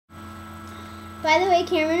By the way,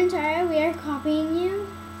 Cameron and Tara, we are copying you,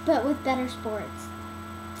 but with better sports.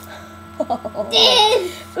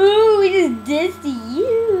 Diss! Ooh, we just dissed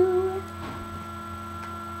you.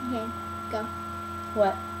 Okay, go.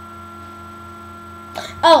 What?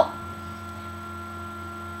 Oh.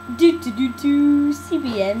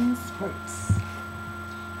 CBN sports.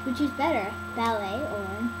 Which is better, ballet or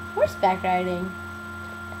Horseback riding.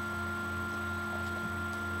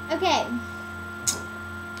 Okay.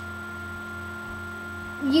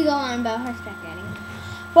 You go on about horseback riding.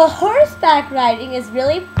 Well, horseback riding is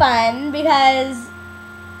really fun because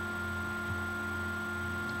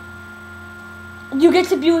you get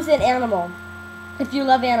to be with an animal. If you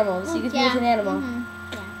love animals, you get to be with an animal. Mm-hmm.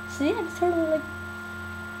 Yeah. So yeah, it's totally like.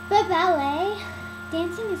 But ballet,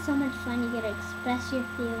 dancing is so much fun. You get to express your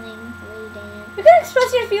feelings the way you dance. You can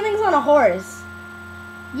express your feelings on a horse.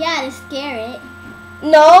 Yeah, to scare it.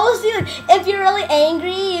 No, see, like, if you're really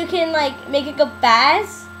angry, you can like make it go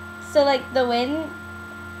fast. So like the wind.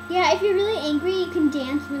 Yeah, if you're really angry, you can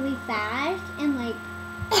dance really fast and like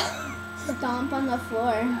stomp on the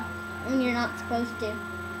floor when you're not supposed to.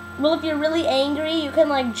 Well, if you're really angry, you can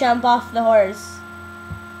like jump off the horse.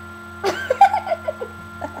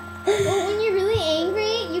 Well, when you're really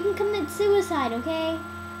angry, you can commit suicide, okay?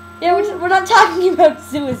 Yeah, we're not talking about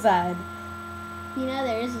suicide. You know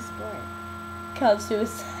there is a sport. Called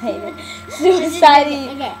suicide. Suicide.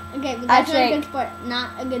 Okay, but that's not a good sport.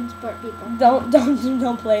 Not a good sport, people.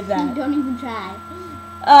 Don't play that. Don't even try.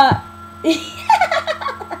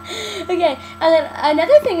 Okay, and then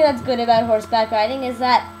another thing that's good about horseback riding is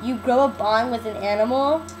that you grow a bond with an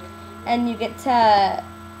animal, and you get to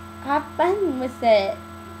have fun with it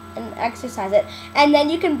and exercise it. And then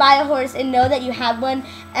you can buy a horse and know that you have one,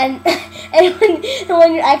 and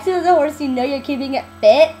when you're exercising the horse, you know you're keeping it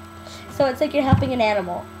fit. So it's like you're helping an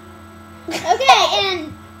animal. Okay,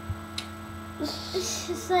 and it's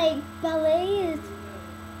just like ballet is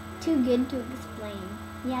too good to explain.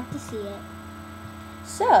 You have to see it.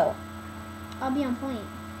 So I'll be on point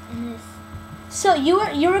in this. So you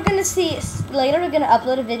were gonna see later. We're gonna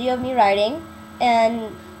upload a video of me riding,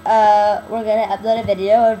 and we're gonna upload a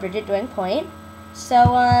video of Bridget doing point.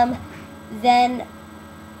 So then,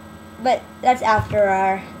 but that's after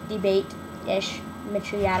our debate-ish,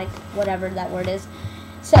 matriarch, whatever that word is.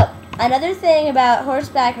 So another thing about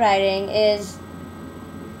horseback riding is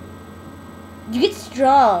you get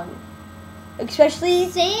strong. Especially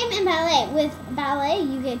same in ballet. With ballet,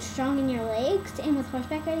 you get strong in your legs, and with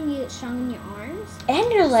horseback riding, you get strong in your arms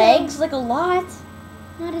and your legs, like a lot.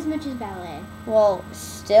 Not as much as ballet. Well,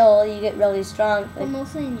 still, you get really strong. But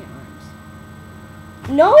mostly in your arms.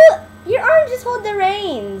 No, your arms just hold the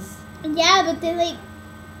reins. Yeah, but they like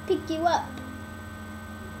pick you up.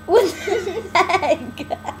 With the leg.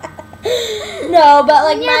 No, but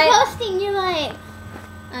like when you're posting, you're like,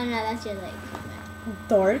 oh no, that's your legs.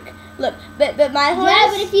 Dork. Look, but my horse. Yeah,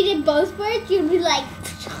 but if you did both sports, you'd be like,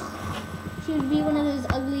 she would be one of those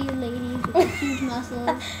ugly ladies with huge muscles.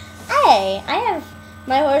 Hey,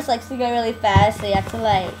 my horse likes to go really fast, so you have to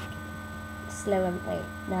like slow him. Wait,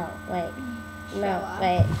 no, wait,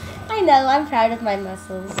 wait. I know, I'm proud of my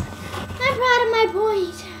muscles. I'm proud of my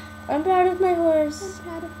point. I'm proud of my horse. I'm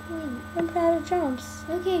proud of point. I'm proud of jumps.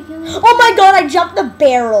 Okay, can we? Oh my god, I jumped the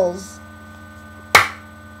barrels.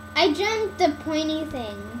 I jumped the pointy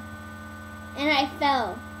thing. And I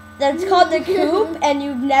fell. That's called the coop, and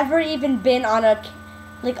you've never even been on a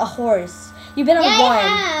horse. You've been on one. I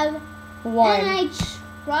have. One. And I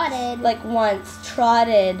trotted. Like once.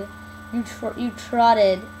 Trotted. You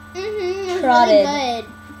trotted. Mm-hmm. It was Trotted. really good.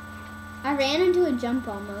 I ran into a jump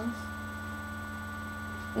almost.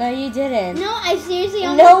 No, you didn't. No, I seriously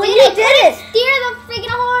almost No, did. you I didn't. couldn't steer the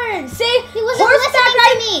freaking horse. See, He wasn't horseback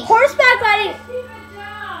listening riding.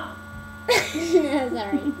 to me.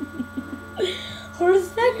 Sorry.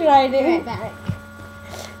 Horseback riding. Right back.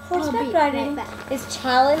 Horseback I'll be riding right back. is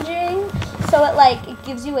challenging, so it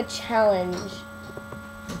gives you a challenge.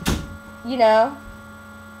 You know?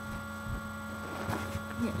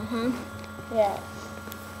 Uh-huh. Yeah.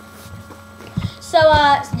 So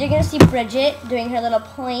you're gonna see Bridget doing her little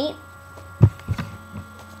point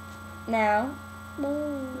now.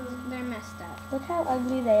 Ooh, they're messed up. Look how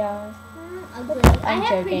ugly they are. Ugly. I I'm have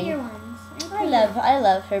joking. prettier ones. I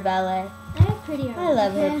love her ballet. I have prettier ones. I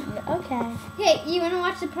love okay? her. Okay. Okay, you want to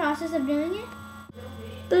watch the process of doing it?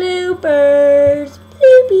 Bloopers,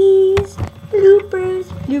 bloopies, bloopers,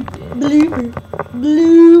 bloopers,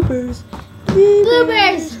 bloopers,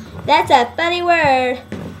 Bloopers. That's a funny word.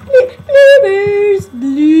 Bloopers,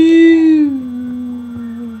 bloopers,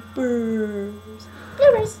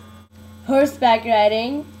 bloopers. Horseback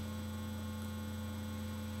riding.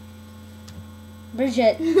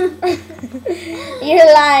 Bridgette.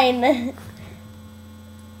 Your line.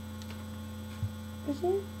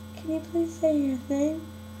 Bridgette, can you please say your thing?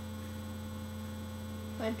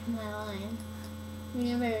 What's my line?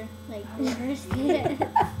 We never rehearsed it.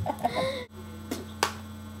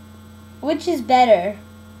 Which is better?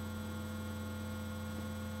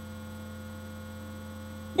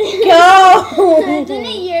 Go! Isn't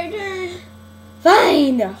it your turn?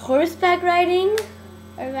 Fine. Horseback riding?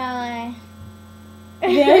 Or ballet?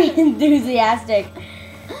 Very enthusiastic.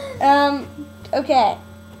 Okay.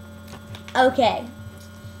 Okay.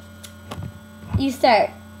 You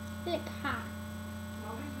start. Look hot.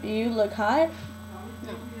 You look hot?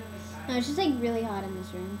 No. No, it's just like really hot in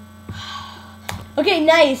this room. Okay,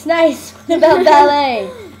 nice. What about ballet?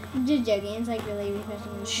 Just joking, it's like really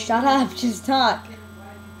refreshing. Shut up, just talk.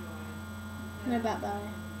 What about ballet?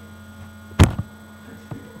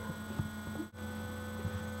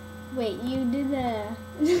 Wait, you did the...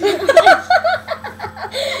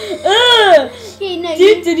 Okay, no,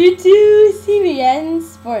 do CBN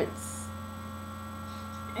Sports.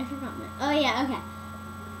 I forgot my... Oh, yeah, okay.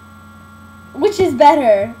 Which is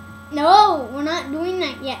better? No, we're not doing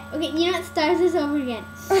that yet. Okay, you know what? Start this over again.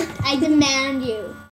 I demand you.